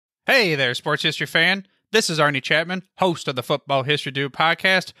Hey there, sports history fan. This is Arnie Chapman, host of the Football History Dude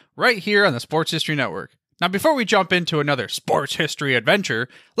podcast, right here on the Sports History Network. Now, before we jump into another sports history adventure,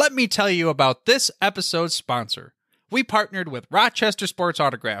 let me tell you about this episode's sponsor. We partnered with Rochester Sports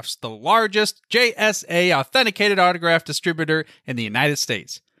Autographs, the largest JSA authenticated autograph distributor in the United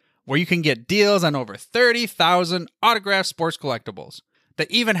States, where you can get deals on over 30,000 autographed sports collectibles. They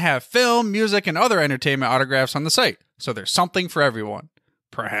even have film, music, and other entertainment autographs on the site, so there's something for everyone.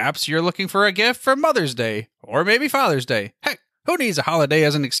 Perhaps you're looking for a gift for Mother's Day, or maybe Father's Day. Heck, who needs a holiday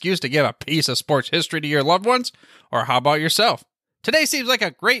as an excuse to give a piece of sports history to your loved ones? Or how about yourself? Today seems like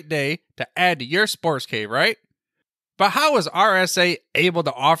a great day to add to your sports cave, right? But how is RSA able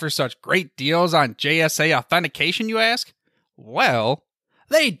to offer such great deals on JSA authentication, you ask? Well,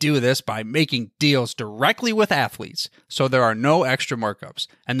 they do this by making deals directly with athletes, so there are no extra markups,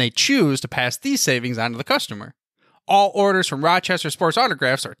 and they choose to pass these savings on to the customer. All orders from Rochester Sports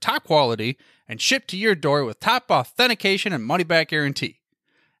Autographs are top quality and shipped to your door with top authentication and money-back guarantee.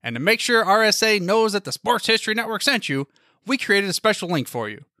 And to make sure RSA knows that the Sports History Network sent you, we created a special link for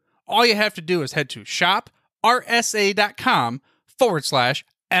you. All you have to do is head to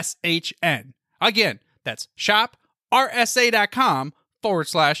shoprsa.com/SHN. Again, that's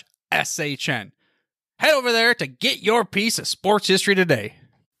shoprsa.com/SHN. Head over there to get your piece of sports history today.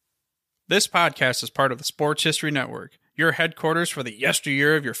 This podcast is part of the Sports History Network, your headquarters for the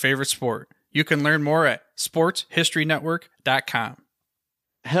yesteryear of your favorite sport. You can learn more at sportshistorynetwork.com.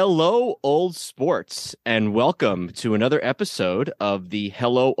 Hello, old sports, and welcome to another episode of the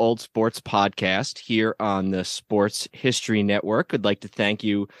Hello, Old Sports podcast here on the Sports History Network. I'd like to thank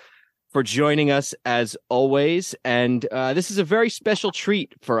you for joining us as always, and this is a very special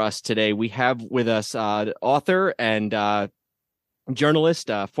treat for us today. We have with us author and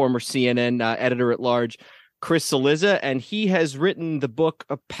journalist, former CNN editor-at-large, Chris Cillizza, and he has written the book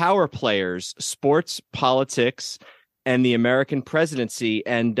of Power Players, Sports, Politics, and the American Presidency.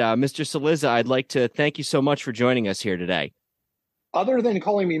 And Mr. Cillizza, I'd like to thank you so much for joining us here today. Other than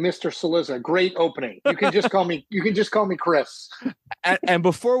calling me Mr. Cillizza, great opening. You can just call me. You can just call me Chris. And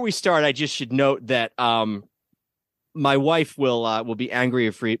before we start, I just should note that my wife will be angry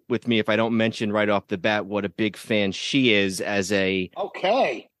with me if I don't mention right off the bat what a big fan she is as a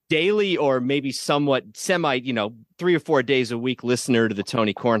daily or maybe somewhat semi, 3 or 4 days a week listener to the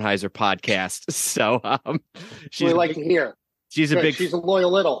Tony Kornheiser podcast. So we like to hear. She's She's a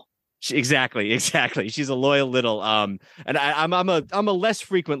loyal little. Exactly. She's a loyal little. And I'm a less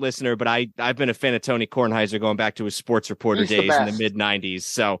frequent listener, but I've been a fan of Tony Kornheiser going back to his sports reporter days in the mid '90s.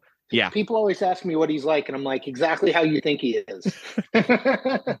 So. Yeah. People always ask me what he's like, and I'm like, exactly how you think he is.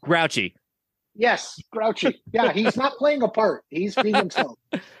 Grouchy. Yes, grouchy. Yeah, he's not playing a part. He's being himself.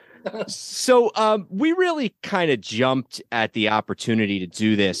 So we really kind of jumped at the opportunity to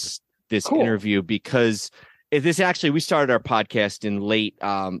do this cool interview because we started our podcast in late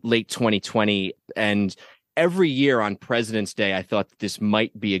 2020, and every year on President's Day, I thought that this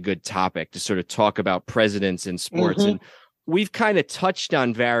might be a good topic to sort of talk about presidents in sports. And we've kind of touched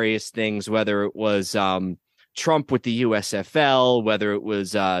on various things, whether it was Trump with the USFL, whether it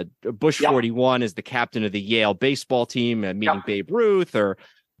was Bush 41 as the captain of the Yale baseball team and meeting Babe Ruth, or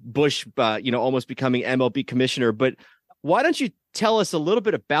Bush, almost becoming MLB commissioner. But why don't you tell us a little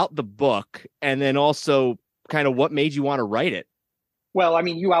bit about the book and then also kind of what made you want to write it? Well, I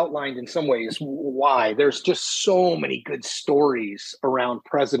mean, you outlined in some ways why. There's just so many good stories around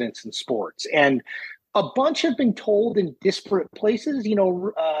presidents in sports. And a bunch have been told in disparate places.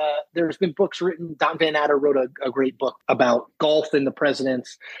 There's been books written. Don Van Natter wrote a great book about golf and the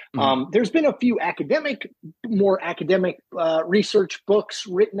presidents. There's been a few more academic research books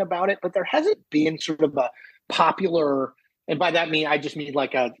written about it, but there hasn't been sort of a popular, and by that I just mean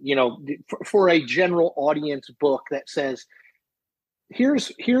like for a general audience book that says,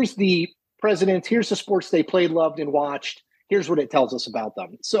 here's the presidents, here's the sports they played, loved, and watched. Here's what it tells us about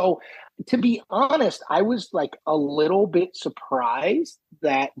them. So to be honest, I was like a little bit surprised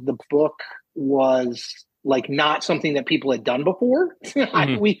that the book was like not something that people had done before.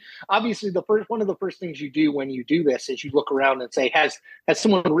 We obviously one of the first things you do when you do this is you look around and say, has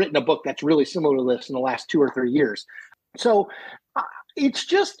someone written a book that's really similar to this in the last 2 or 3 years? So it's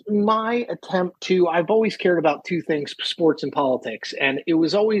just my attempt I've always cared about two things, sports and politics. And I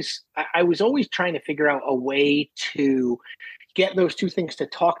was always trying to figure out a way to get those two things to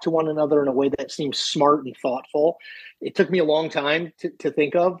talk to one another in a way that seems smart and thoughtful. It took me a long time to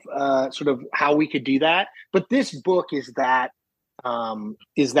think of sort of how we could do that. But this book is that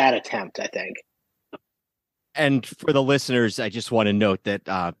attempt, I think. And for the listeners, I just want to note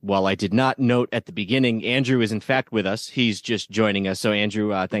that while I did not note at the beginning, Andrew is in fact with us. He's just joining us. So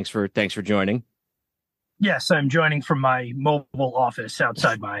Andrew, thanks for joining. Yes, I'm joining from my mobile office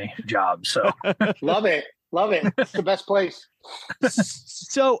outside my job. So Love it. It's the best place.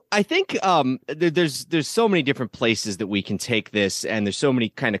 So I think there's so many different places that we can take this, and there's so many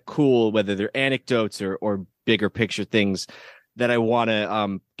kind of cool, whether they're anecdotes or bigger picture things that I want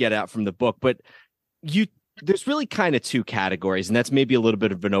to get out from the book. But there's really kind of two categories, and that's maybe a little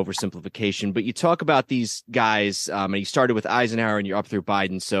bit of an oversimplification, but you talk about these guys, and you started with Eisenhower and you're up through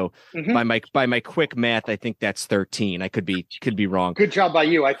Biden. So by my quick math, I think that's 13. I could be wrong. Good job by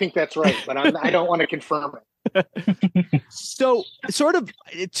you. I think that's right, but I don't want to confirm it. So sort of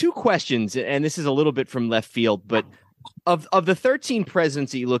two questions, and this is a little bit from left field, but of the 13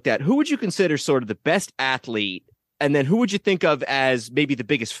 presidents that you looked at, who would you consider sort of the best athlete? And then who would you think of as maybe the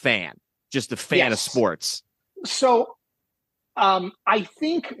biggest fan? Just a fan of sports. So I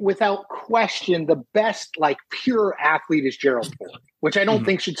think without question, the best like pure athlete is Gerald Ford, which I don't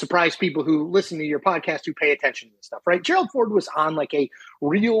think should surprise people who listen to your podcast who pay attention to this stuff, right? Gerald Ford was on like a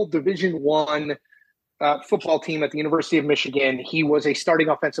real Division I football team at the University of Michigan. He was a starting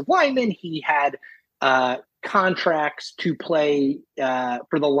offensive lineman. He had contracts to play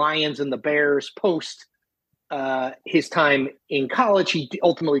for the Lions and the Bears post his time in college. He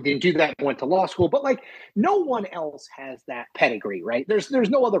ultimately didn't do that and went to law school, but like no one else has that pedigree, right? There's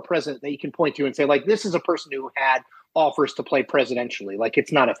no other president that you can point to and say like, this is a person who had offers to play presidentially. Like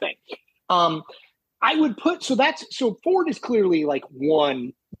it's not a thing. I would put, so Ford is clearly like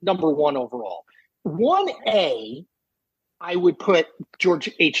number one overall. 1A, I would put George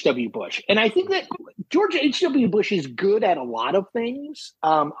H.W. Bush. And I think that George H.W. Bush is good at a lot of things.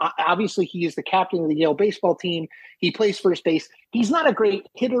 Obviously, he is the captain of the Yale baseball team. He plays first base. He's not a great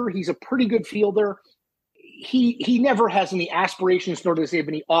hitter. He's a pretty good fielder. He never has any aspirations, nor does he have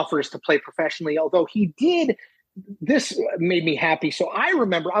any offers to play professionally, although he did. This made me happy. So I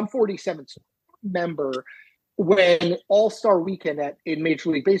remember, I'm 47, so I remember when All-Star Weekend in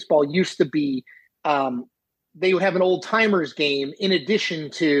Major League Baseball used to be they would have an old timers game in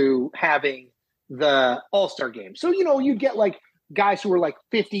addition to having the All-Star game. So, you'd get like guys who were like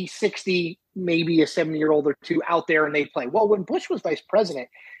 50, 60, maybe a 70-year-old or two out there and they'd play. Well, when Bush was vice president,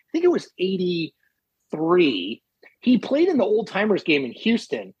 I think it was 83, he played in the old timers game in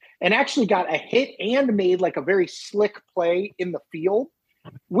Houston and actually got a hit and made like a very slick play in the field,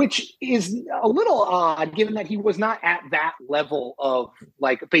 which is a little odd given that he was not at that level of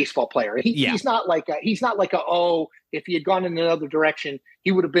like a baseball player. He's not like if he had gone in another direction,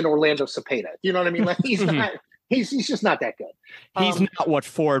 he would have been Orlando Cepeda. You know what I mean? Like he's not, he's just not that good. He's not what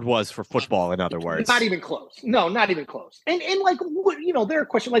Ford was for football, in other words. Not even close. No, not even close. And like, their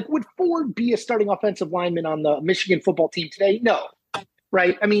question, like, would Ford be a starting offensive lineman on the Michigan football team today? No.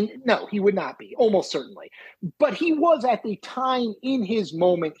 Right. I mean, no, he would not be, almost certainly. But he was at the time in his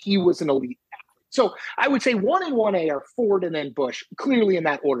moment, he was an elite athlete. So I would say 1 and 1A are Ford and then Bush, clearly in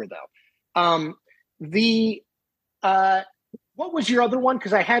that order, though. What was your other one?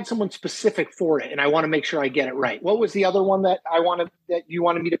 Because I had someone specific for it, and I want to make sure I get it right. What was the other one that you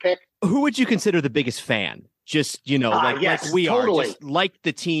wanted me to pick? Who would you consider the biggest fan? Just, like we are, just like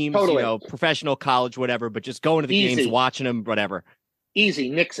the teams, professional, college, whatever, but just going to the games, watching them, whatever. Easy,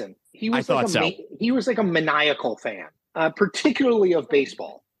 Nixon. He was like a maniacal fan, particularly of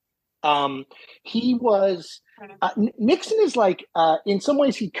baseball. He was Nixon is like in some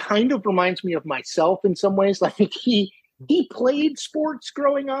ways he kind of reminds me of myself in some ways. Like he played sports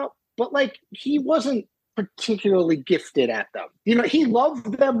growing up, but like he wasn't particularly gifted at them. He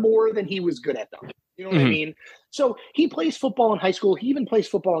loved them more than he was good at them. You know what I mean? So he plays football in high school. He even plays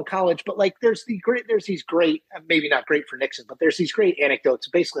football in college. But like, there's these great, maybe not great for Nixon, but there's these great anecdotes.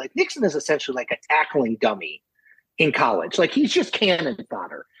 Basically, like Nixon is essentially like a tackling dummy in college. Like he's just cannon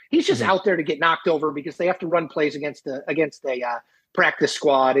fodder. He's just out there to get knocked over because they have to run plays against a practice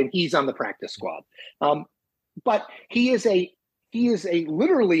squad, and he's on the practice squad. But he is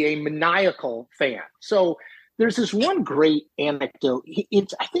literally a maniacal fan. So there's this one great anecdote.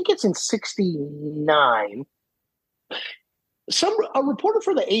 I think it's in 1969. A reporter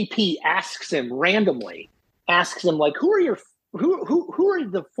for the AP asks him randomly, like, who are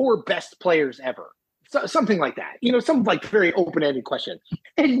the 4 best players ever? Something like that. Some like very open-ended question.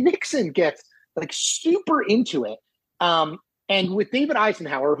 And Nixon gets like super into it. And with David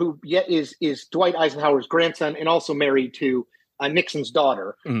Eisenhower, who yet is Dwight Eisenhower's grandson and also married to Nixon's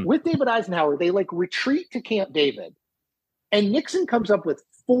daughter, with David Eisenhower, they like retreat to Camp David. And Nixon comes up with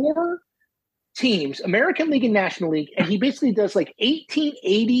 4 teams, American League and National League. And he basically does like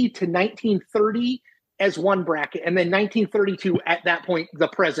 1880 to 1930 as one bracket, and then 1932 at that point, the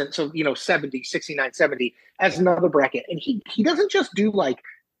present, so 70, 69, 70 as another bracket. And he doesn't just do like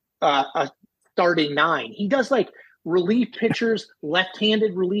a starting nine. He does like relief pitchers,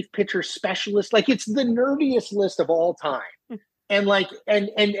 left-handed relief pitcher specialists. Like it's the nerdiest list of all time. And like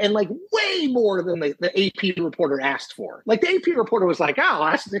way more than the AP reporter asked for. Like the AP reporter was like, "Oh, I'll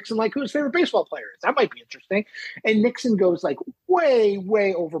ask Nixon like who his favorite baseball player is. That might be interesting." And Nixon goes like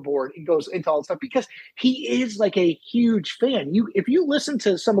way overboard and goes into all this stuff because he is like a huge fan. If you listen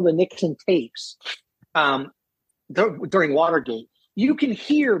to some of the Nixon tapes during Watergate, you can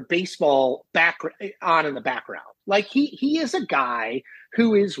hear baseball on in the background. Like he is a guy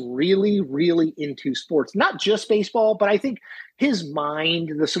who is really, really into sports, not just baseball, but I think his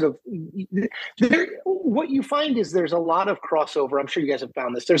mind, the sort of what you find is there's a lot of crossover. I'm sure you guys have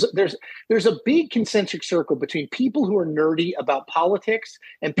found this. There's a big concentric circle between people who are nerdy about politics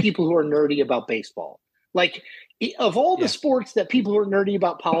and people who are nerdy about baseball. Like of all the sports that people who are nerdy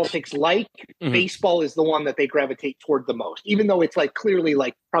about politics like, baseball is the one that they gravitate toward the most, even though it's like clearly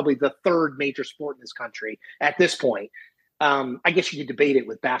like probably the third major sport in this country at this point. I guess you could debate it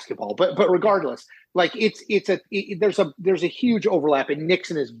with basketball, but regardless, like there's a huge overlap, and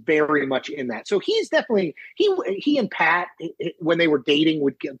Nixon is very much in that. So he's definitely he and Pat, when they were dating,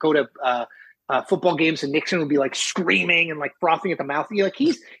 would go to football games, and Nixon would be like screaming and like frothing at the mouth. Like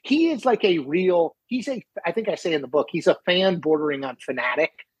he is like I think I say in the book, he's a fan bordering on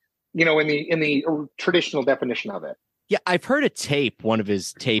fanatic, in the traditional definition of it. Yeah, I've heard a tape, one of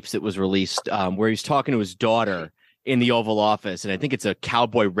his tapes that was released, where he's talking to his daughter in the Oval Office, and I think it's a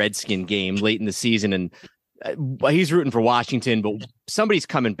Cowboy Redskin game late in the season, and he's rooting for Washington, but somebody's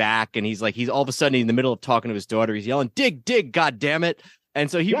coming back, and he's all of a sudden in the middle of talking to his daughter, he's yelling, dig, God damn it.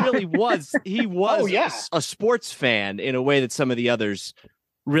 And so he really was, a sports fan in a way that some of the others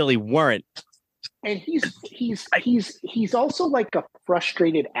really weren't. And he's also like a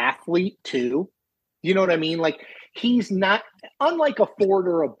frustrated athlete too. You know what I mean? Like he's not, unlike a Ford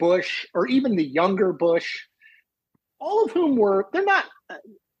or a Bush or even the younger Bush, all of whom they're not,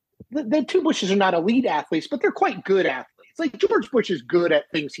 the two Bushes are not elite athletes, but they're quite good athletes. Like George Bush is good at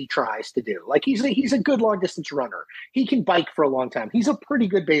things he tries to do. Like he's a good long distance runner. He can bike for a long time. He's a pretty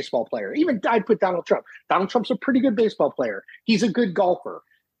good baseball player. Even I'd put Donald Trump. Donald Trump's a pretty good baseball player. He's a good golfer.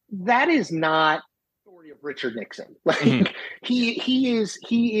 That is not the story of Richard Nixon. Like he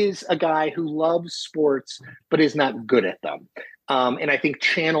is a guy who loves sports but is not good at them. And I think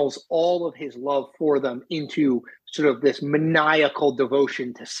channels all of his love for them into sort of this maniacal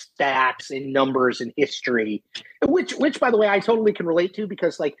devotion to stats and numbers and history, which by the way, I totally can relate to,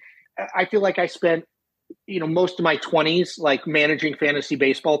 because like, I feel like I spent, most of my 20s, like managing fantasy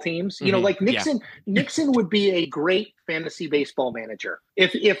baseball teams, like Nixon would be a great fantasy baseball manager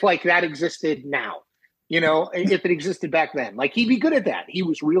if like that existed now, if it existed back then, like he'd be good at that. He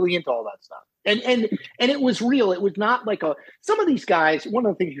was really into all that stuff. And it was real. It was not like some of these guys. One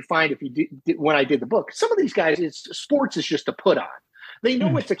of the things you find if you did when I did the book, some of these guys, sports is just a put on. They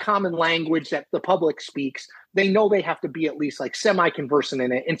know it's a common language that the public speaks. They know they have to be at least like semi-conversant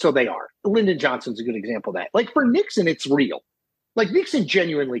in it, and so they are. Lyndon Johnson's a good example of that. Like for Nixon, it's real. Like Nixon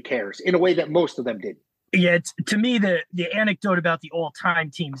genuinely cares in a way that most of them didn't. Yeah, to me the anecdote about the all-time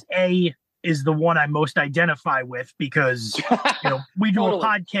teams, is the one I most identify with, because we do Totally. a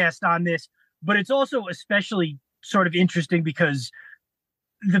podcast on this. But it's also especially sort of interesting because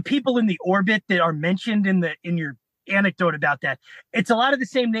the people in the orbit that are mentioned in your anecdote about that, it's a lot of the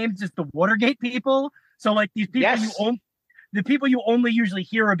same names as the Watergate people. So like these people the people you only usually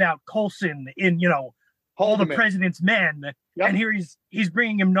hear about, Colson in All the President's Men, and here he's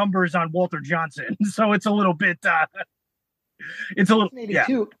bringing him numbers on Walter Johnson. So it's a little bit. It's a little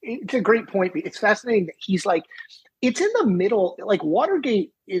too. It's a great point. It's fascinating that he's like, it's in the middle. Like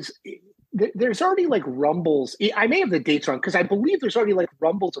Watergate is. There's already like rumbles. I may have the dates wrong, because I believe there's already like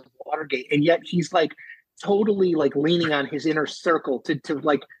rumbles of Watergate, and yet he's like totally like leaning on his inner circle to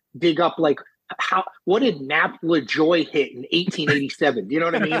like dig up like what did Nap LaJoy hit in 1887? You know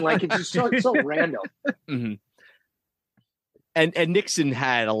what I mean? Like it's just so random. Mm-hmm. And Nixon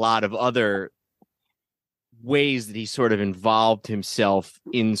had a lot of other ways that he sort of involved himself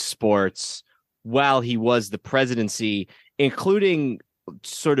in sports while he was the presidency, including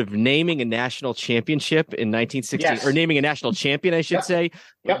sort of naming a national championship in 1960, or naming a national champion, I should say,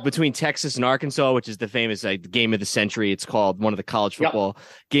 between Texas and Arkansas, which is the famous game of the century. It's called one of the college football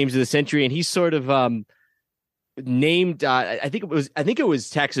games of the century. And he sort of named, I think it was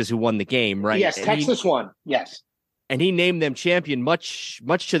Texas who won the game, right? Yes, Texas won. Yes. And he named them champion, much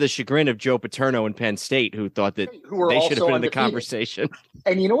to the chagrin of Joe Paterno and Penn State, who thought that they should have been in the conversation.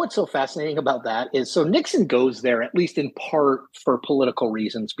 And you know what's so fascinating about that is, so Nixon goes there at least in part for political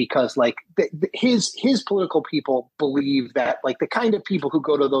reasons, because like his political people believe that like the kind of people who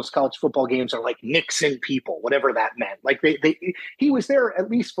go to those college football games are like Nixon people, whatever that meant. Like he was there at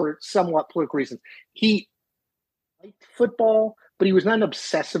least for somewhat political reasons. He liked football, but he was not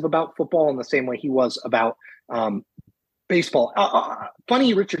obsessive about football in the same way he was about baseball.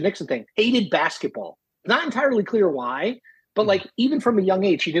 Funny Richard Nixon thing, hated basketball. Not entirely clear why, but like even from a young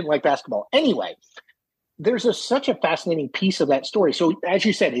age, he didn't like basketball. Anyway, there's such a fascinating piece of that story. So as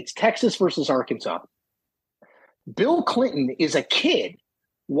you said, it's Texas versus Arkansas. Bill Clinton is a kid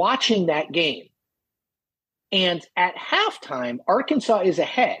watching that game. And at halftime, Arkansas is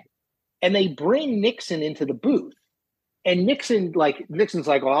ahead. And they bring Nixon into the booth. And Nixon's like,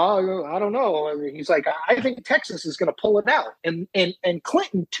 well, I don't know. I mean, he's like, I think Texas is going to pull it out. And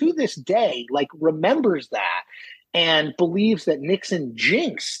Clinton, to this day, like remembers that and believes that Nixon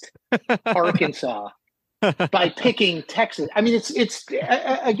jinxed Arkansas by picking Texas. I mean, it's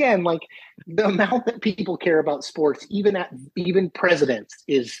again, like the amount that people care about sports, even presidents,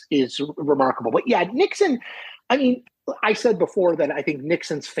 is remarkable. But yeah, Nixon, I mean, I said before that I think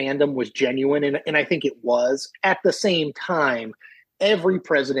Nixon's fandom was genuine, and I think it was. At the same time, every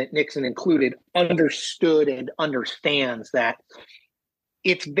president, Nixon included, understood and understands that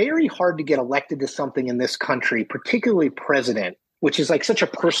it's very hard to get elected to something in this country, particularly president, which is like such a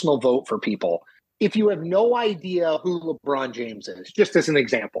personal vote for people, if you have no idea who LeBron James is, just as an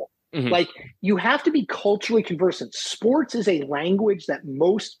example. Mm-hmm. Like, you have to be culturally conversant. Sports is a language that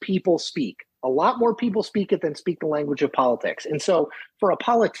most people speak. A lot more people speak it than speak the language of politics. And so for a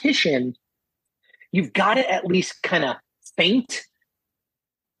politician, you've got to at least kind of faint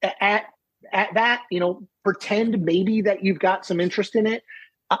at that, pretend maybe that you've got some interest in it.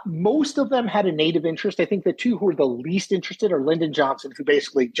 Most of them had a native interest. I think the two who were the least interested are Lyndon Johnson, who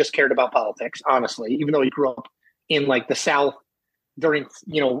basically just cared about politics, honestly, even though he grew up in like the South during,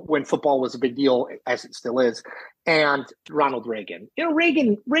 when football was a big deal, as it still is, and Ronald Reagan.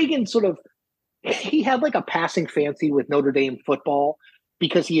 Reagan sort of, he had like a passing fancy with Notre Dame football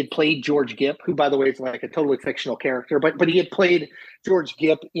because he had played George Gipp, who, by the way, is like a totally fictional character, but he had played George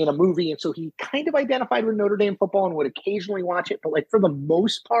Gipp in a movie. And so he kind of identified with Notre Dame football and would occasionally watch it. But like for the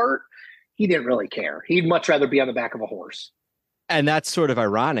most part, he didn't really care. He'd much rather be on the back of a horse. And that's sort of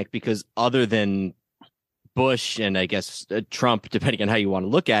ironic because other than Bush and I guess Trump, depending on how you want to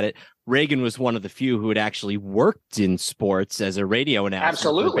look at it, Reagan was one of the few who had actually worked in sports as a radio announcer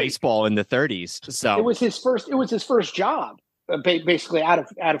for baseball in the 30s. So it was his first job, basically out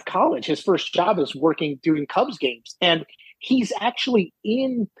of college. His first job is doing Cubs games, and he's actually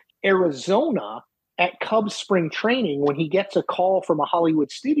in Arizona at Cubs spring training when he gets a call from a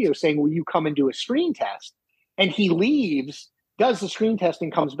Hollywood studio saying, "Will you come and do a screen test?" And he leaves, does the screen test,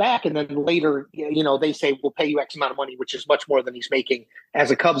 and comes back. And then later, they say, we'll pay you X amount of money, which is much more than he's making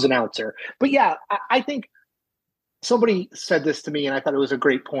as a Cubs announcer. But yeah, I think somebody said this to me, and I thought it was a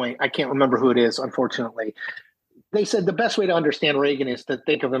great point. I can't remember who it is, unfortunately. They said the best way to understand Reagan is to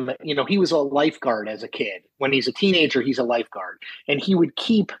think of him, he was a lifeguard as a kid. When he's a teenager, he's a lifeguard. And he would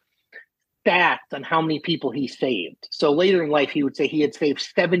keep stats on how many people he saved. So later in life, he would say he had saved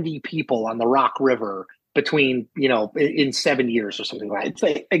 70 people on the Rock River between, in 7 years or something like that. It's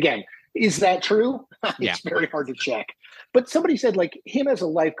like, again, is that true? Yeah. It's very hard to check. But somebody said, like, him as a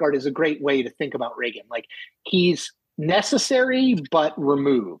lifeguard is a great way to think about Reagan. Like, he's necessary but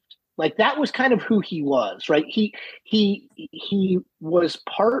removed. Like, that was kind of who he was, right? He was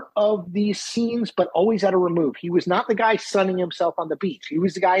part of these scenes, but always at a remove. He was not the guy sunning himself on the beach. He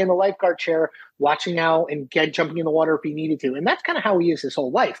was the guy in the lifeguard chair watching out and jumping in the water if he needed to. And that's kind of how he is his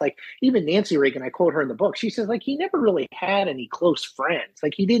whole life. Like, even Nancy Reagan, I quote her in the book, she says, like, he never really had any close friends.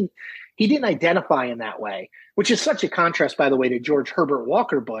 Like, he didn't identify in that way, which is such a contrast, by the way, to George Herbert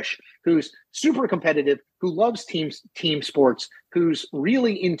Walker Bush, who's super competitive, who loves team sports, who's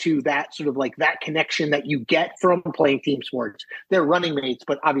really into that sort of like that connection that you get from playing team sports. They're running mates,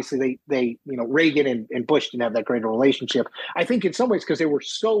 but obviously they Reagan and Bush didn't have that great a relationship. I think in some ways because they were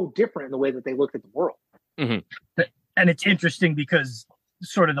so different in the way that they looked at the world. Mm-hmm. And it's interesting because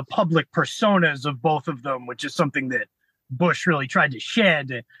sort of the public personas of both of them, which is something that Bush really tried to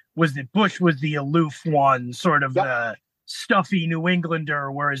shed, was that Bush was the aloof one, sort of the stuffy New Englander,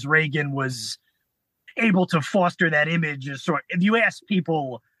 whereas Reagan was able to foster that image. As sort, if you ask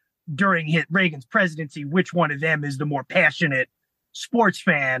people during Reagan's presidency, which one of them is the more passionate sports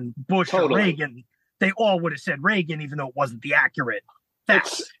fan, Bush or Reagan, they all would have said Reagan, even though it wasn't the accurate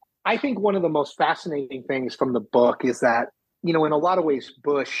fact. I think one of the most fascinating things from the book is that, in a lot of ways,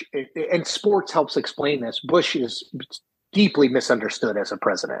 Bush, and sports helps explain this, Bush is deeply misunderstood as a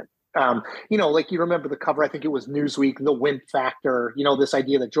president. Like you remember the cover, I think it was Newsweek, the wimp factor, this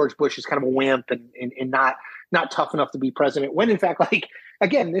idea that George Bush is kind of a wimp and not tough enough to be president, when in fact, like,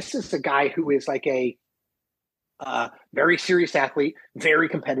 again, this is a guy who is like a very serious athlete, very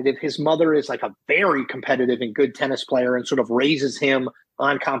competitive. His mother is like a very competitive and good tennis player and sort of raises him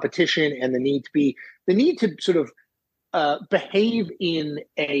on competition and the need to sort of behave in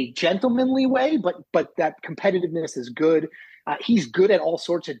a gentlemanly way, but that competitiveness is good. He's good at all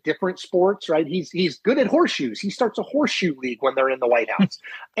sorts of different sports, right? He's good at horseshoes. He starts a horseshoe league when they're in the White House.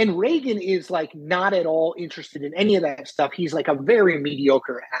 And Reagan is like not at all interested in any of that stuff. He's like a very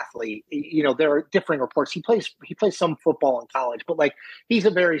mediocre athlete. There are differing reports. He plays some football in college, but like he's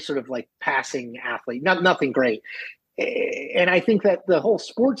a very sort of like passing athlete, nothing great. And I think that the whole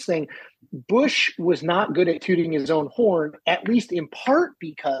sports thing, Bush was not good at tooting his own horn, at least in part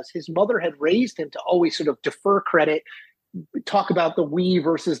because his mother had raised him to always sort of defer credit, talk about the we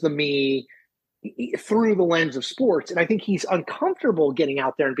versus the me through the lens of sports. And I think he's uncomfortable getting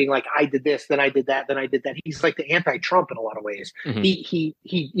out there and being like, I did this, then I did that, then I did that. He's like the anti-Trump in a lot of ways. Mm-hmm.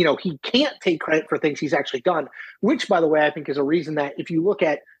 He can't take credit for things he's actually done, which, by the way, I think is a reason that if you look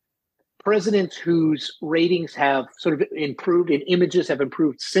at presidents whose ratings have sort of improved and images have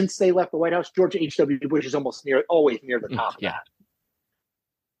improved since they left the White House, George H.W. Bush is always near the top of that.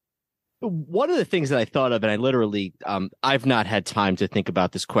 One of the things that I thought of, and I literally, I've not had time to think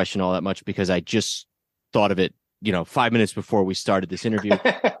about this question all that much because I just thought of it, 5 minutes before we started this interview.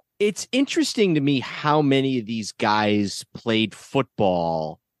 It's interesting to me how many of these guys played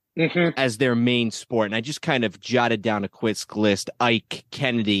football as their main sport. And I just kind of jotted down a quick list: Ike,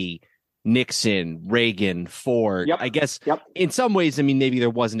 Kennedy, Nixon, Reagan, Ford. I guess in some ways, I mean, maybe there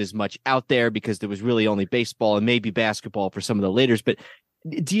wasn't as much out there because there was really only baseball and maybe basketball for some of the laters. But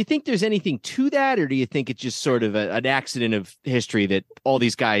do you think there's anything to that, or do you think it's just sort of an accident of history that all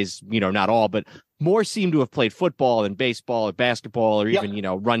these guys, not all, but more seem to have played football and baseball or basketball or even,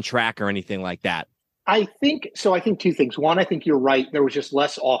 run track or anything like that? I think two things. One, I think you're right. There was just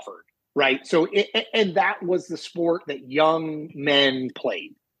less offered, right? So, and that was the sport that young men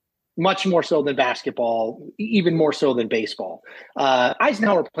played. Much more so than basketball, even more so than baseball.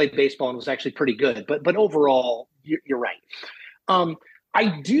 Eisenhower played baseball and was actually pretty good, but overall, you're right.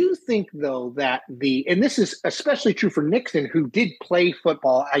 I do think, though, that and this is especially true for Nixon, who did play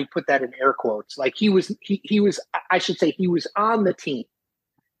football. I put that in air quotes. Like he was, I should say, he was on the team.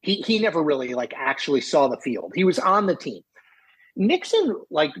 He never really like actually saw the field. He was on the team. Nixon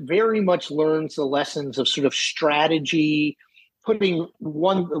like very much learns the lessons of sort of strategy, putting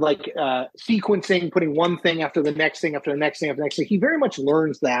one sequencing, putting one thing after the next thing, after the next thing, after the next thing. He very much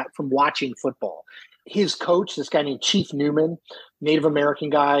learns that from watching football. His coach, this guy named Chief Newman, Native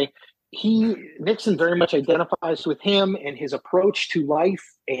American guy, Nixon very much identifies with him and his approach to life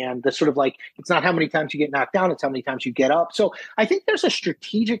and the sort of like, it's not how many times you get knocked down, it's how many times you get up. So I think there's a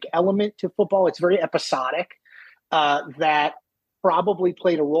strategic element to football. It's very episodic that probably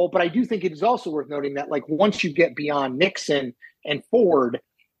played a role. But I do think it is also worth noting that like once you get beyond Nixon and Ford,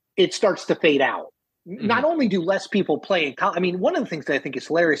 it starts to fade out. Not only do less people play in college, I mean, one of the things that I think is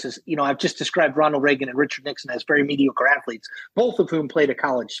hilarious is, I've just described Ronald Reagan and Richard Nixon as very mediocre athletes, both of whom played a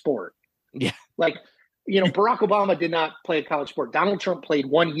college sport. Yeah. Like, Barack Obama did not play a college sport. Donald Trump played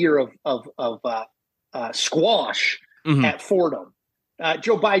 1 year of squash at Fordham.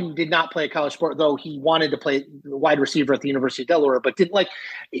 Joe Biden did not play a college sport, though he wanted to play wide receiver at the University of Delaware, but didn't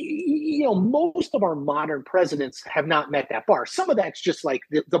most of our modern presidents have not met that bar. Some of that's just like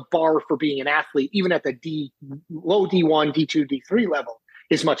the bar for being an athlete, even at the low D1, D2, D3 level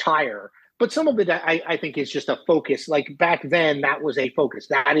is much higher. But some of it, I think, is just a focus. Like back then, that was a focus.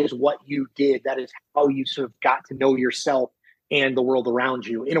 That is what you did. That is how you sort of got to know yourself and the world around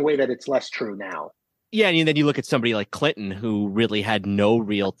you in a way that it's less true now. Yeah, and then you look at somebody like Clinton, who really had no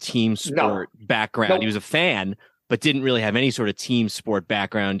real team sport background. Nope. He was a fan, but didn't really have any sort of team sport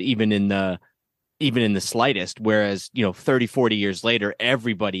background, even in the slightest. Whereas, 30, 40 years later,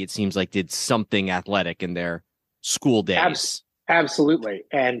 everybody, it seems like, did something athletic in their school days. Absolutely.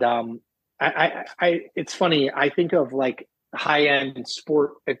 And it's funny. I think of like high-end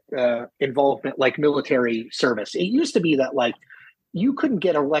sport involvement, like military service. It used to be that like, you couldn't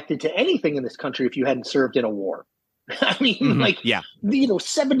get elected to anything in this country if you hadn't served in a war. I mean,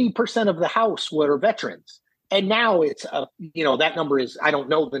 70% of the House were veterans. And now it's, that number is, I don't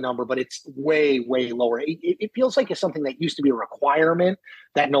know the number, but it's way, way lower. It feels like it's something that used to be a requirement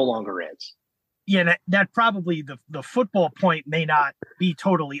that no longer is. yeah, that probably the football point may not be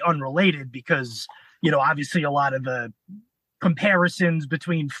totally unrelated because, obviously a lot of the comparisons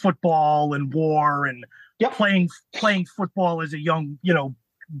between football and war and playing football as a young,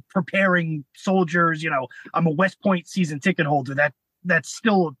 preparing soldiers, I'm a West Point season ticket holder. That's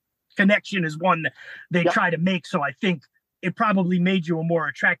still a connection is one they try to make. So I think it probably made you a more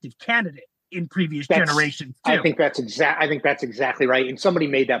attractive candidate in previous generations too. I think that's exactly right. And somebody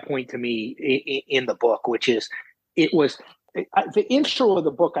made that point to me in the book, which is it was the intro of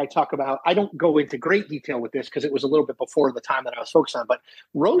the book. I talk about, I don't go into great detail with this because it was a little bit before the time that I was focused on, but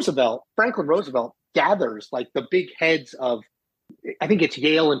Franklin Roosevelt gathers like the big heads of, I think it's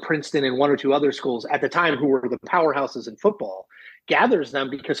Yale and Princeton and one or two other schools at the time who were the powerhouses in football, gathers them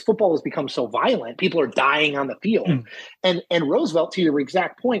because football has become so violent. People are dying on the field. And Roosevelt, to your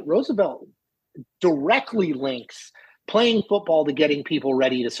exact point, Roosevelt directly links playing football to getting people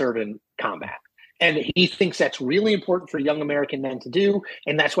ready to serve in combat. And he thinks that's really important for young American men to do.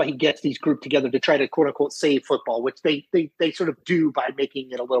 And that's why he gets these grouped together to try to, quote unquote, save football, which they sort of do by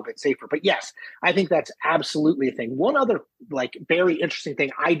making it a little bit safer. But yes, I think that's absolutely a thing. One other like very interesting thing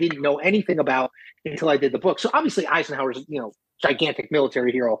I didn't know anything about until I did the book. So obviously Eisenhower's, gigantic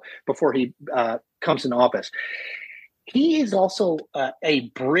military hero before he comes into office. He is also a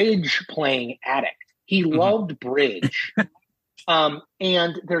bridge playing addict. He loved bridge.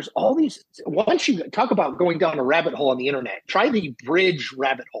 And there's all these, once you talk about going down a rabbit hole on the internet, try the bridge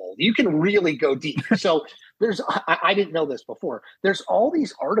rabbit hole. You can really go deep. So I didn't know this before. There's all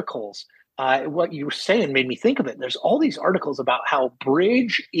these articles. What you were saying made me think of it. There's all these articles about how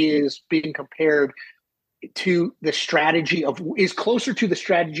bridge is being compared to is closer to the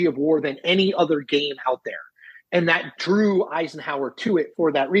strategy of war than any other game out there. And that drew Eisenhower to it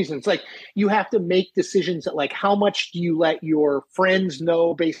for that reason. It's like you have to make decisions that, like, how much do you let your friends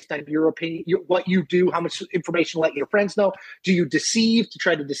know based on your opinion, what you do, how much information let your friends know? Do you deceive to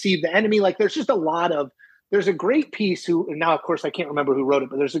try to deceive the enemy? Like, there's just there's a great piece and now, of course, I can't remember who wrote it,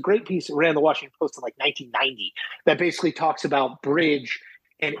 but there's a great piece that ran the Washington Post in like 1990 that basically talks about bridge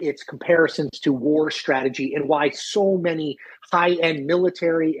and its comparisons to war strategy and why so many high-end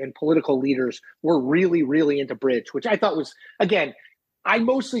military and political leaders were really, really into bridge, which I thought was, again, I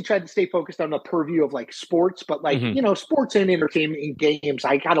mostly tried to stay focused on the purview of like sports, but like, sports and entertainment and games,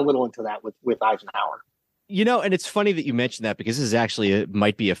 I got a little into that with Eisenhower. And it's funny that you mentioned that because this is actually, it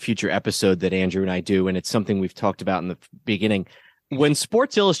might be a future episode that Andrew and I do, and it's something we've talked about in the beginning. When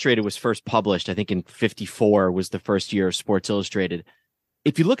Sports Illustrated was first published, I think in 1954 was the first year of Sports Illustrated.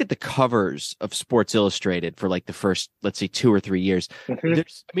 If you look at the covers of Sports Illustrated for like the first, let's say 2 or 3 years,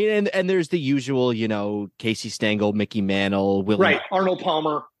 there's the usual, Casey Stengel, Mickey Mantle, Arnold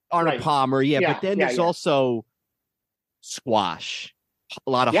Palmer. Palmer. Yeah. But then there's also squash,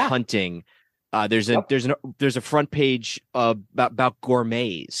 a lot of hunting. There's a front page about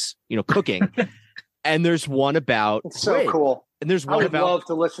gourmets, cooking. And there's one about it's so cool. And there's one I would love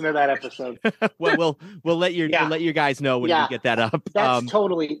to listen to that episode. Well, we'll let you guys know when we get that up. That's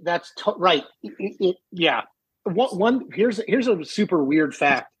right. Here's a super weird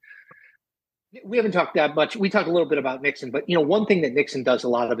fact. We haven't talked that much. We talked a little bit about Nixon, but one thing that Nixon does a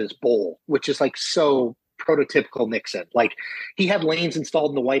lot of is bowl, which is like so prototypical Nixon. Like he had lanes installed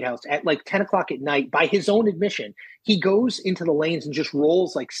in the White House at like 10 o'clock at night. By his own admission, he goes into the lanes and just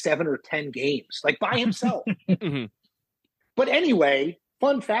rolls like 7 or 10 games, like by himself. But anyway,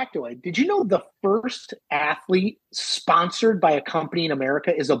 fun factoid. Did you know the first athlete sponsored by a company in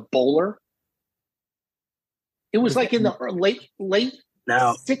America is a bowler? It was like in the late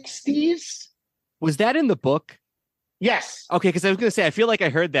 60s. Was that in the book? Yes. Okay, because I was going to say, I feel like I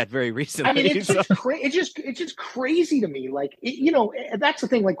heard that very recently. I mean, it's just crazy to me. Like, that's the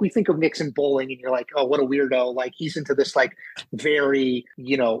thing. Like, we think of Nixon bowling, and you're like, oh, what a weirdo. Like, he's into this like very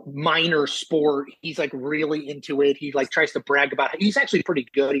minor sport. He's like really into it. He like tries to brag about it. He's actually pretty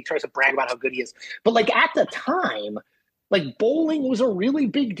good. He tries to brag about how good he is. But like at the time, like bowling was a really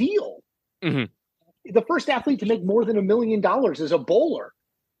big deal. Mm-hmm. The first athlete to make more than $1 million is a bowler.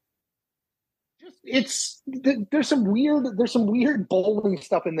 There's some weird bowling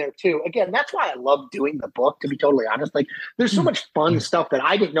stuff in there too. Again, that's why I love doing the book, to be totally honest. Like there's so much fun stuff that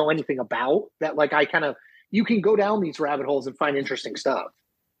I didn't know anything about that like you can go down these rabbit holes and find interesting stuff.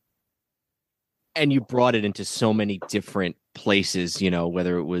 And you brought it into so many different places,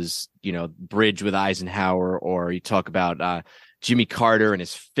 whether it was, bridge with Eisenhower, or you talk about Jimmy Carter and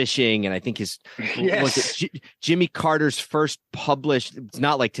his fishing. And I think Jimmy Carter's first published, it's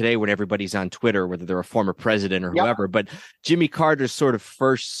not like today when everybody's on Twitter, whether they're a former president or whoever, but Jimmy Carter's sort of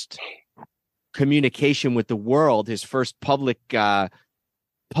first communication with the world, his first public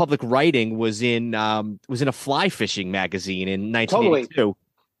public writing was in a fly fishing magazine in 1982.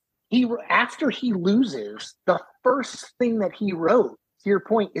 Totally. After he loses, the first thing that he wrote, to your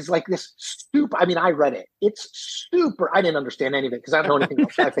point, is like this super. I mean, I read it. It's super. I didn't understand any of it because I don't know anything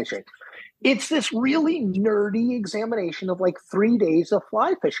about fly fishing. It's this really nerdy examination of like 3 days of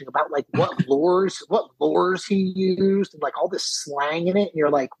fly fishing about like what lures he used and like all this slang in it. And you're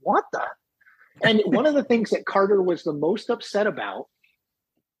like, what the? And one of the things that Carter was the most upset about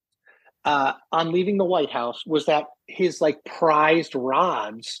on leaving the White House was that his like prized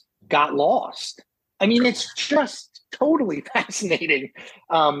rods got lost. I mean, it's just totally fascinating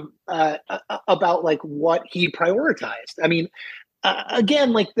about like what he prioritized. I mean,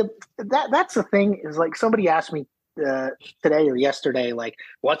 again, like that's the thing is like somebody asked me today or yesterday, like,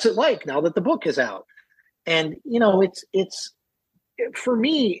 what's it like now that the book is out? And, you know, it's for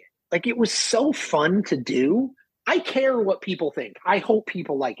me, like it was so fun to do. I care what people think. I hope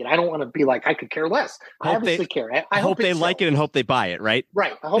people like it. I don't want to be like, I could care less. I obviously care. I hope they like it and hope they buy it, right?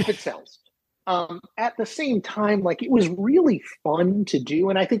 Right. I hope it sells. At the same time, like it was really fun to do.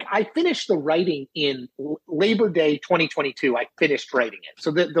 And I think I finished the writing in Labor Day 2022. I finished writing it.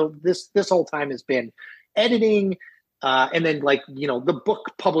 So this whole time has been editing, and then like, you know, the book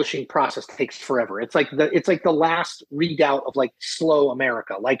publishing process takes forever. It's like the last readout of like slow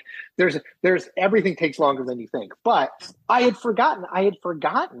America. Like there's everything takes longer than you think. But I had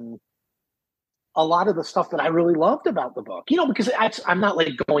forgotten a lot of the stuff that I really loved about the book, you know, because I'm not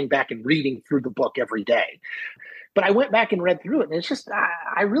like going back and reading through the book every day, but I went back and read through it, and it's just,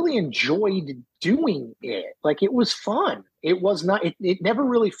 I really enjoyed doing it. Like it was fun. It was not, it never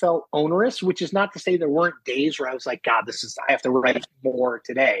really felt onerous, which is not to say there weren't days where I was like, God, I have to write more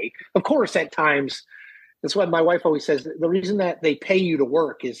today. Of course, at times, that's what my wife always says. The reason that they pay you to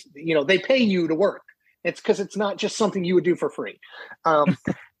work is, you know, they pay you to work. It's because it's not just something you would do for free.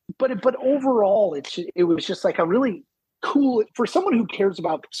 But overall, it was just like a really cool, for someone who cares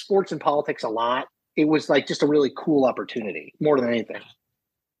about sports and politics a lot, it was like just a really cool opportunity more than anything.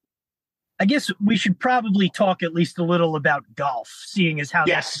 I guess we should probably talk at least a little about golf, seeing as how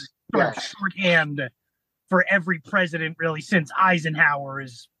that's sort of shorthand for every president really since Eisenhower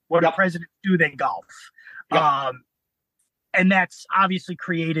is what do presidents do? They golf. Yep. And that's obviously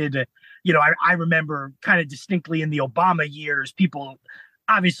created, you know, I remember kind of distinctly in the Obama years, people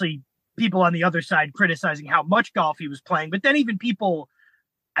on the other side criticizing how much golf he was playing, but then even people,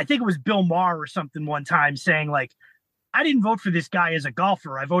 I think it was Bill Maher or something one time saying like, I didn't vote for this guy as a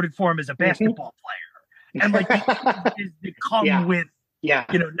golfer. I voted for him as a basketball player. And like they come with, you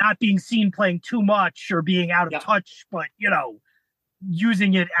know, not being seen playing too much or being out of touch, but, you know,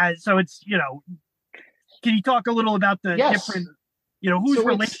 using it as, so it's, you know, can you talk a little about the different, you know, whose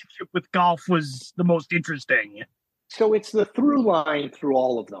relationship with golf was the most interesting? So it's the through line through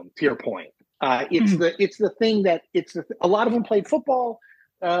all of them, to your point. It's the thing that a lot of them played football.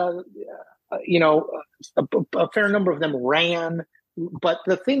 You know, a fair number of them ran, but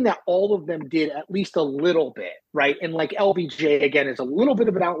the thing that all of them did at least a little bit, right? And like LBJ again is a little bit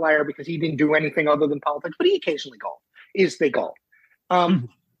of an outlier because he didn't do anything other than politics, but he occasionally golfed. They golf?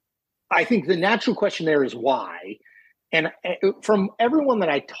 I think the natural question there is why. And from everyone that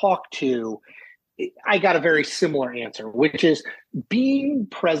I talked to, I got a very similar answer, which is being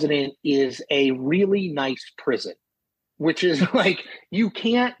president is a really nice prison, which is like you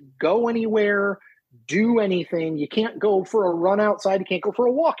can't go anywhere, do anything. You can't go for a run outside. You can't go for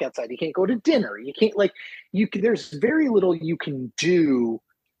a walk outside. You can't go to dinner. You can't there's very little you can do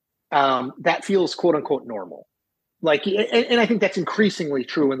that feels quote unquote normal. Like, and I think that's increasingly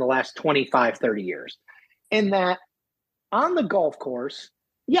true in the last 25, 30 years. And that on the golf course,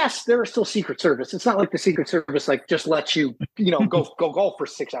 yes, there are still Secret Service. It's not like the Secret Service like just lets you, you know, go golf for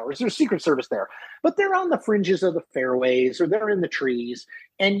 6 hours. There's Secret Service there, but they're on the fringes of the fairways or they're in the trees,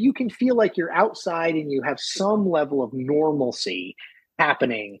 and you can feel like you're outside and you have some level of normalcy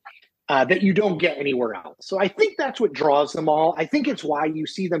happening that you don't get anywhere else. So I think that's what draws them all. I think it's why you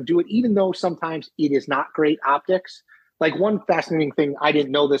see them do it, even though sometimes it is not great optics. Like one fascinating thing, I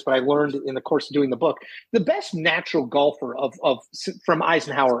didn't know this, but I learned in the course of doing the book, the best natural golfer from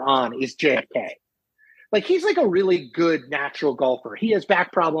Eisenhower on is JFK. Like he's like a really good natural golfer. He has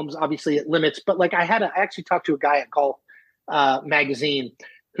back problems, obviously it limits, but like I actually talked to a guy at Golf Magazine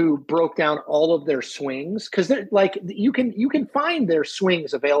who broke down all of their swings, because they're like you can find their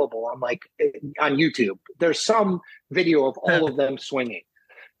swings available on YouTube. There's some video of all of them swinging,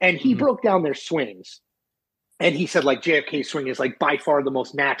 and he broke down their swings. And he said, like, JFK's swing is, like, by far the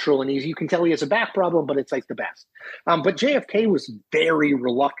most natural and easy. You can tell he has a back problem, but it's, like, the best. But JFK was very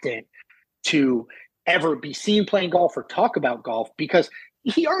reluctant to ever be seen playing golf or talk about golf because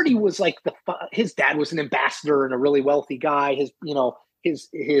he already was like his dad was an ambassador and a really wealthy guy. He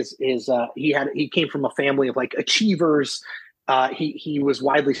came from a family of like achievers. He was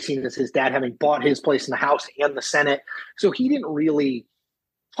widely seen as his dad having bought his place in the House and the Senate. So he didn't really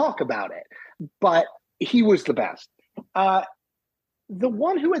talk about it, but he was the best. The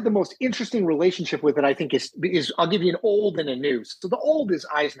one who had the most interesting relationship with it, I think, is I'll give you an old and a new. So the old is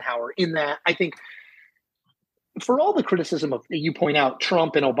Eisenhower, in that I think for all the criticism of you point out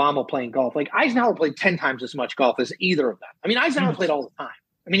Trump and Obama playing golf, like Eisenhower played 10 times as much golf as either of them. I mean, Eisenhower played all the time.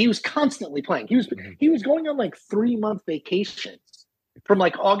 I mean, he was constantly playing. He was going on like 3-month vacations from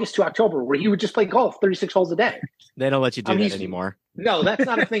like August to October, where he would just play golf 36 holes a day. They don't let you do that anymore. No, that's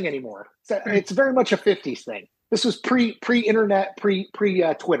not a thing anymore. It's very much a 50s thing. This was pre-internet,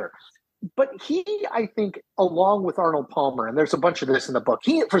 pre-Twitter. But he, I think, along with Arnold Palmer, and there's a bunch of this in the book.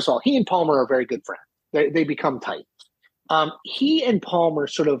 First of all, he and Palmer are very good friends. They become tight. He and Palmer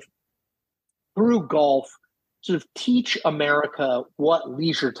sort of, through golf, sort of teach America what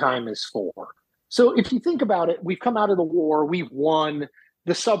leisure time is for. So if you think about it, we've come out of the war, we've won,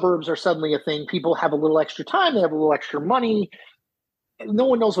 the suburbs are suddenly a thing. People have a little extra time, they have a little extra money. No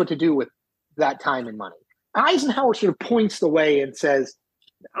one knows what to do with that time and money. Eisenhower sort of points the way and says,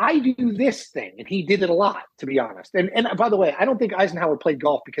 I do this thing. And he did it a lot, to be honest. And by the way, I don't think Eisenhower played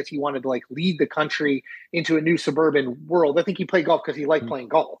golf because he wanted to like lead the country into a new suburban world. I think he played golf because he liked playing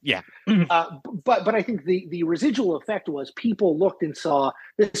golf. Yeah. But I think the residual effect was people looked and saw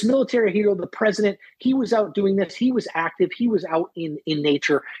this military hero, the president, he was out doing this. He was active. He was out in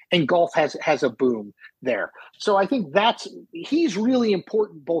nature, and golf has a boom there. So I think he's really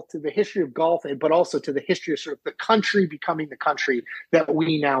important both to the history of golf, but also to the history of sort of the country becoming the country that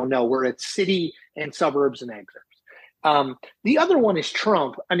we now know, where it's city and suburbs and exurbs. The other one is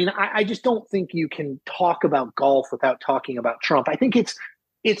Trump. I mean, I just don't think you can talk about golf without talking about Trump. I think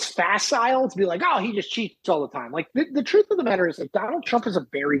it's facile to be like, oh, he just cheats all the time. Like the truth of the matter is that Donald Trump is a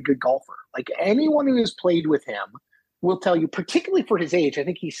very good golfer. Like anyone who has played with him will tell you, particularly for his age, I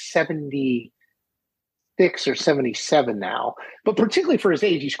think he's 76 or 77 now, but particularly for his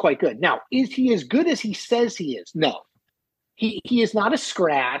age, he's quite good. Now, is he as good as he says he is? No. He is not a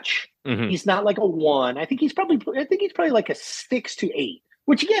scratch. Mm-hmm. He's not like a 1. I think he's probably like a 6 to 8,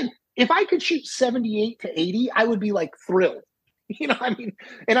 which again, if I could shoot 78 to 80, I would be like thrilled. You know, I mean,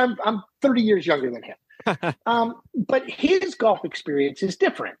 and I'm 30 years younger than him. But his golf experience is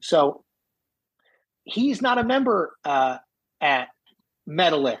different. So he's not a member at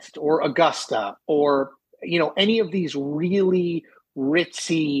Medalist or Augusta or, you know, any of these really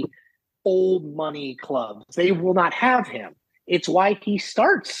ritzy old money clubs. They will not have him. It's why he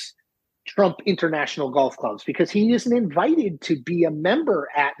starts Trump International Golf Clubs, because he isn't invited to be a member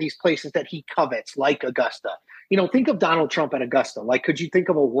at these places that he covets, like Augusta. You know, think of Donald Trump at Augusta. Like, could you think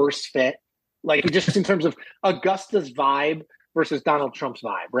of a worse fit? Like, just in terms of Augusta's vibe versus Donald Trump's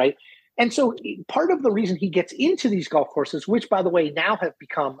vibe, right? And so part of the reason he gets into these golf courses, which, by the way, now have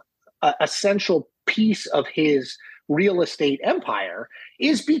become a central piece of his real estate empire,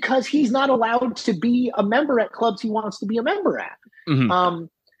 is because he's not allowed to be a member at clubs he wants to be a member at. Mm-hmm.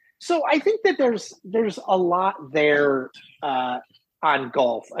 So I think that there's a lot there on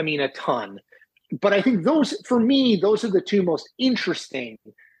golf. I mean, a ton. But I think for me, those are the two most interesting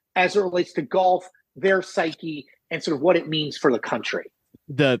as it relates to golf, their psyche, and sort of what it means for the country.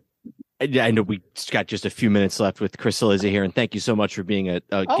 I know we got just a few minutes left with Chris Cillizza here, and thank you so much for being a guest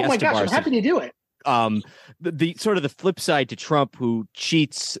oh my gosh, of ours. I'm happy to do it. The sort of the flip side to Trump, who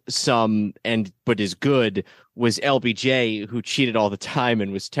cheats some but is good, was LBJ, who cheated all the time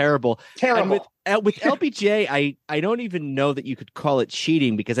and was terrible. Terrible. And with LBJ, I don't even know that you could call it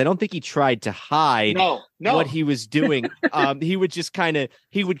cheating, because I don't think he tried to hide what he was doing. He would just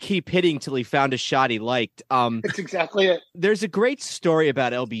he would keep hitting till he found a shot he liked. That's exactly it. There's a great story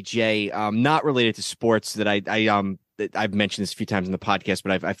about LBJ, not related to sports, that I've mentioned this a few times in the podcast,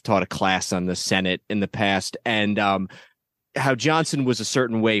 but I've taught a class on the Senate in the past, and how Johnson was a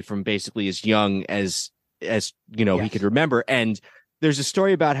certain way from basically as young as you know, yes, he could remember. And there's a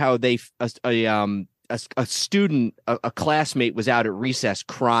story about how a student, a classmate, was out at recess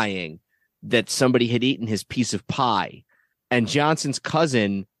crying that somebody had eaten his piece of pie, and Johnson's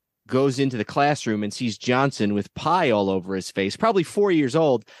cousin goes into the classroom and sees Johnson with pie all over his face, probably 4 years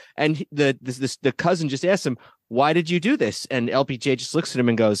old, and the cousin just asks him, "Why did you do this?" And LBJ just looks at him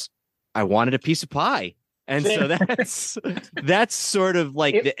and goes, "I wanted a piece of pie." And so that's sort of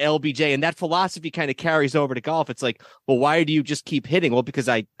like the LBJ, and that philosophy kind of carries over to golf. It's like, well, why do you just keep hitting? Well, because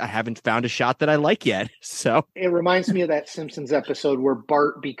I haven't found a shot that I like yet. So it reminds me of that Simpsons episode where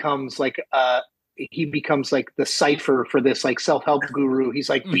Bart becomes like he becomes like the cipher for this like self-help guru. He's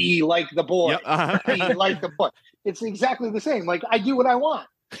like, be like the boy, be like the boy. It's exactly the same. Like, I do what I want.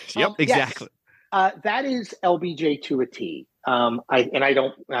 Yep, exactly. Yes, that is LBJ to a T. I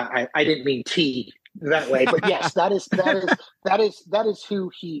didn't mean T that way, but yes, that is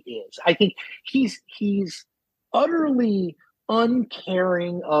who he is. I think he's utterly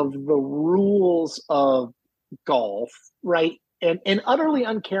uncaring of the rules of golf, right? And utterly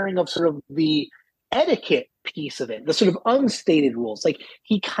uncaring of sort of the etiquette piece of it, the sort of unstated rules. Like,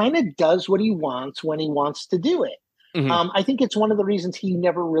 he kind of does what he wants when he wants to do it. I think it's one of the reasons he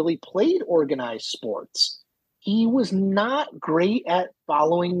never really played organized sports. He was not great at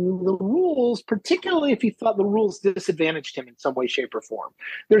following the rules, particularly if he thought the rules disadvantaged him in some way, shape, or form.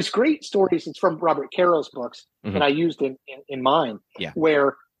 There's great stories. It's from Robert Caro's books that I used in mine,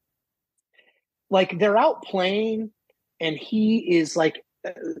 where like they're out playing and he is like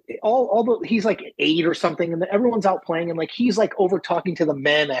he's like 8 or something, and everyone's out playing, and like he's like over talking to the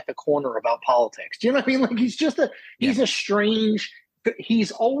men at the corner about politics. Do you know what I mean? Like, he's a strange. He's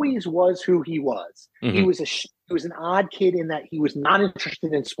always was who he was. He was an odd kid in that he was not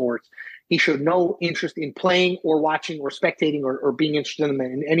interested in sports. He showed no interest in playing or watching or spectating or being interested in them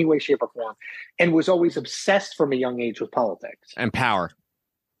in any way, shape, or form, and was always obsessed from a young age with politics and power.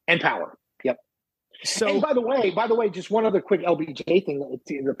 Yep. So, and by the way, just one other quick LBJ thing that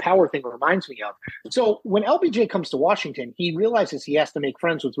the power thing reminds me of. So when LBJ comes to Washington, he realizes he has to make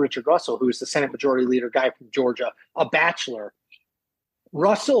friends with Richard Russell, who is the Senate Majority Leader guy from Georgia, a bachelor.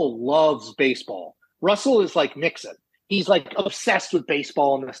 Russell loves baseball. Russell is like Nixon. He's like obsessed with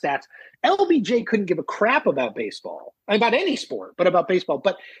baseball and the stats. LBJ couldn't give a crap about baseball, about any sport, but about baseball.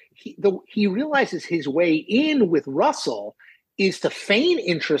 But he realizes his way in with Russell is to feign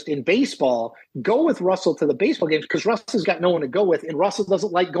interest in baseball, go with Russell to the baseball games because Russell's got no one to go with, and Russell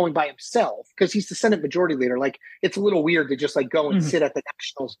doesn't like going by himself because he's the Senate Majority Leader. Like, it's a little weird to just like go and sit at the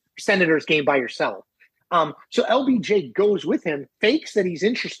National Senators game by yourself. So LBJ goes with him, fakes that he's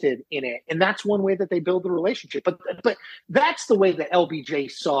interested in it, and that's one way that they build the relationship. But that's the way that LBJ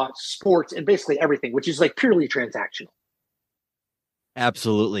saw sports and basically everything, which is like purely transactional.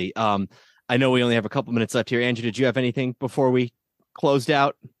 Absolutely. I know we only have a couple minutes left here. Andrew, did you have anything before we closed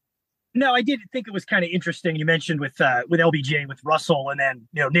out? No, I did think it was kind of interesting. You mentioned with LBJ, with Russell, and then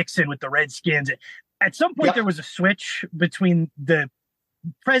Nixon with the Redskins. At some point, there was a switch between the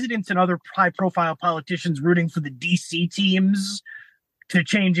presidents and other high-profile politicians rooting for the DC teams to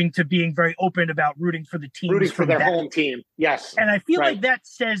changing to being very open about rooting for the teams, rooting for their home team. Yes, and I feel like that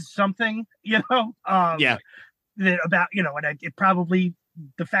says something. That about and it probably.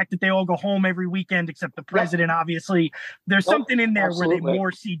 The fact that they all go home every weekend, except the president, obviously, there's something in there where they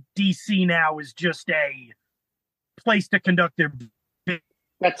more see DC now as just a place to conduct their.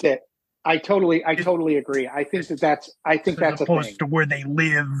 That's it. I totally agree. I think that's a thing. Opposed to where they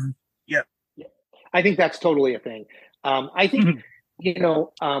live. Yeah. I think that's totally a thing. I think,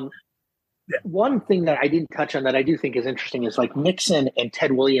 one thing that I didn't touch on that I do think is interesting is like Nixon and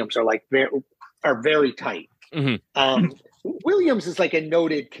Ted Williams are very tight. Williams is like a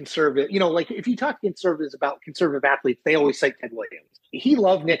noted conservative. Like if you talk to conservatives about conservative athletes, they always cite Ted Williams. He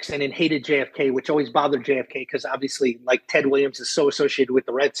loved Nixon and hated JFK, which always bothered JFK because obviously, like Ted Williams is so associated with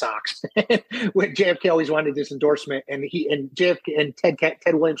the Red Sox. When JFK always wanted this endorsement, and JFK and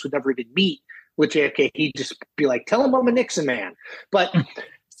Ted Williams would never even meet with JFK. He'd just be like, "Tell him I'm a Nixon man." But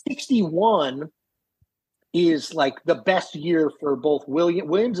 61 is like the best year for both.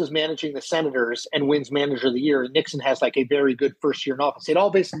 Williams is managing the Senators and wins Manager of the Year, and Nixon has like a very good first year in office. It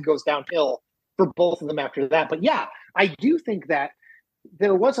all basically goes downhill for both of them after that. But yeah, I do think that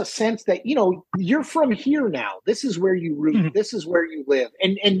there was a sense that, you're from here now. This is where you root. This is where you live.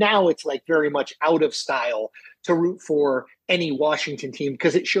 And now it's like very much out of style to root for any Washington team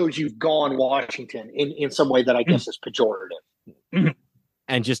because it shows you've gone Washington in some way that I guess is pejorative.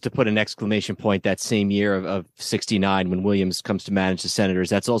 And just to put an exclamation point, that same year of 69, when Williams comes to manage the Senators,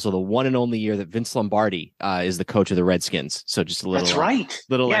 that's also the one and only year that Vince Lombardi is the coach of the Redskins. So just a little, that's right.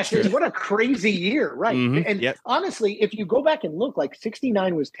 Extra. What a crazy year. Right. And honestly, if you go back and look, like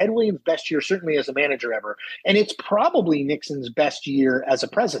 69 was Ted Williams' best year, certainly as a manager ever. And it's probably Nixon's best year as a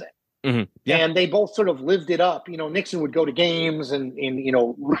president. And they both sort of lived it up. Nixon would go to games and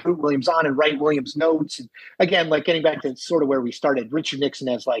root Williams on and write Williams notes. And again, like getting back to sort of where we started, Richard Nixon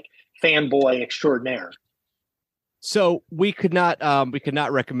as like fanboy extraordinaire. So we could not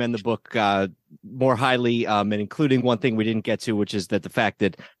recommend the book more highly, and including one thing we didn't get to, which is that the fact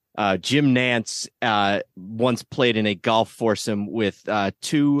that Jim Nantz once played in a golf foursome with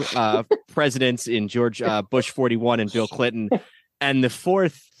two presidents in George Bush 41 and Bill Clinton. And the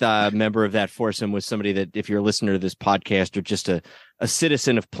fourth member of that foursome was somebody that, if you're a listener to this podcast or just a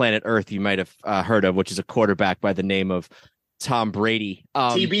citizen of planet Earth, you might have heard of, which is a quarterback by the name of Tom Brady.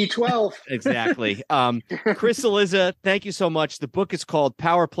 TB12. Exactly. Chris Cillizza, thank you so much. The book is called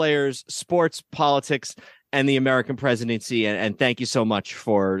Power Players, Sports, Politics, and the American Presidency. And thank you so much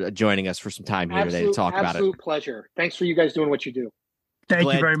for joining us for some time here today to talk about it. Absolute pleasure. Thanks for you guys doing what you do.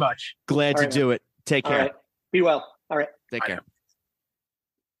 Thank you very much. Glad to do it. Take care. All right. Be well. All right. Take care.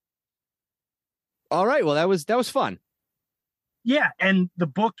 All right. Well, that was fun. Yeah, and the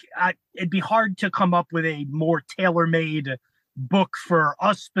book, it'd be hard to come up with a more tailor-made book for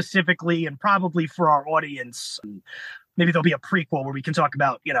us specifically, and probably for our audience. Maybe there'll be a prequel where we can talk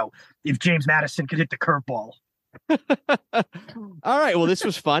about, if James Madison could hit the curveball. All right. Well, this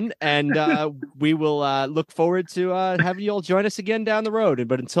was fun, and we will look forward to having you all join us again down the road.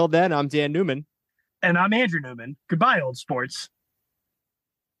 But until then, I'm Dan Newman. And I'm Andrew Newman. Goodbye, old sports.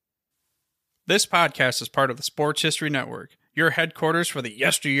 This podcast is part of the Sports History Network, your headquarters for the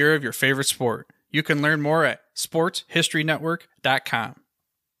yesteryear of your favorite sport. You can learn more at sportshistorynetwork.com.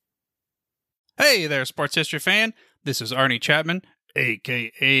 Hey there, sports history fan. This is Arnie Chapman,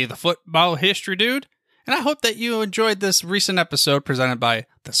 a.k.a. the Football History Dude, and I hope that you enjoyed this recent episode presented by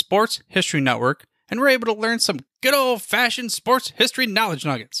the Sports History Network and were able to learn some good old-fashioned sports history knowledge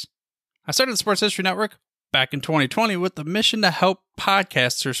nuggets. I started the Sports History Network back in 2020 with the mission to help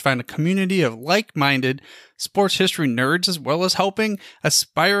podcasters find a community of like-minded sports history nerds, as well as helping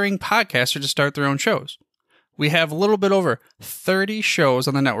aspiring podcasters to start their own shows. We have a little bit over 30 shows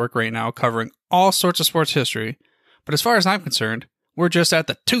on the network right now covering all sorts of sports history, but as far as I'm concerned, we're just at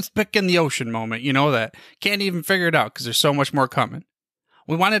the toothpick in the ocean moment, that can't even figure it out because there's so much more coming.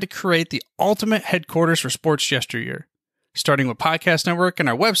 We wanted to create the ultimate headquarters for sports yesteryear, starting with Podcast Network and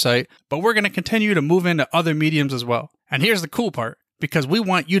our website, but we're going to continue to move into other mediums as well. And here's the cool part, because we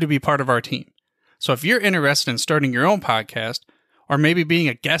want you to be part of our team. So if you're interested in starting your own podcast, or maybe being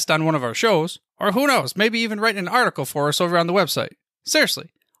a guest on one of our shows, or who knows, maybe even writing an article for us over on the website,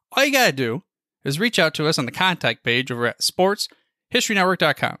 seriously, all you got to do is reach out to us on the contact page over at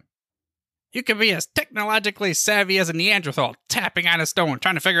sportshistorynetwork.com. You can be as technologically savvy as a Neanderthal tapping on a stone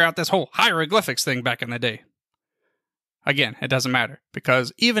trying to figure out this whole hieroglyphics thing back in the day. Again, it doesn't matter,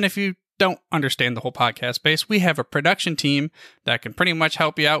 because even if you don't understand the whole podcast space, we have a production team that can pretty much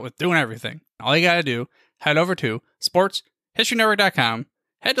help you out with doing everything. All you got to do, head over to sportshistorynetwork.com,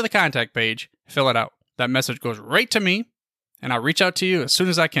 head to the contact page, fill it out. That message goes right to me, and I'll reach out to you as soon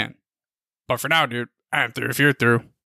as I can. But for now, dude, I'm through if you're through.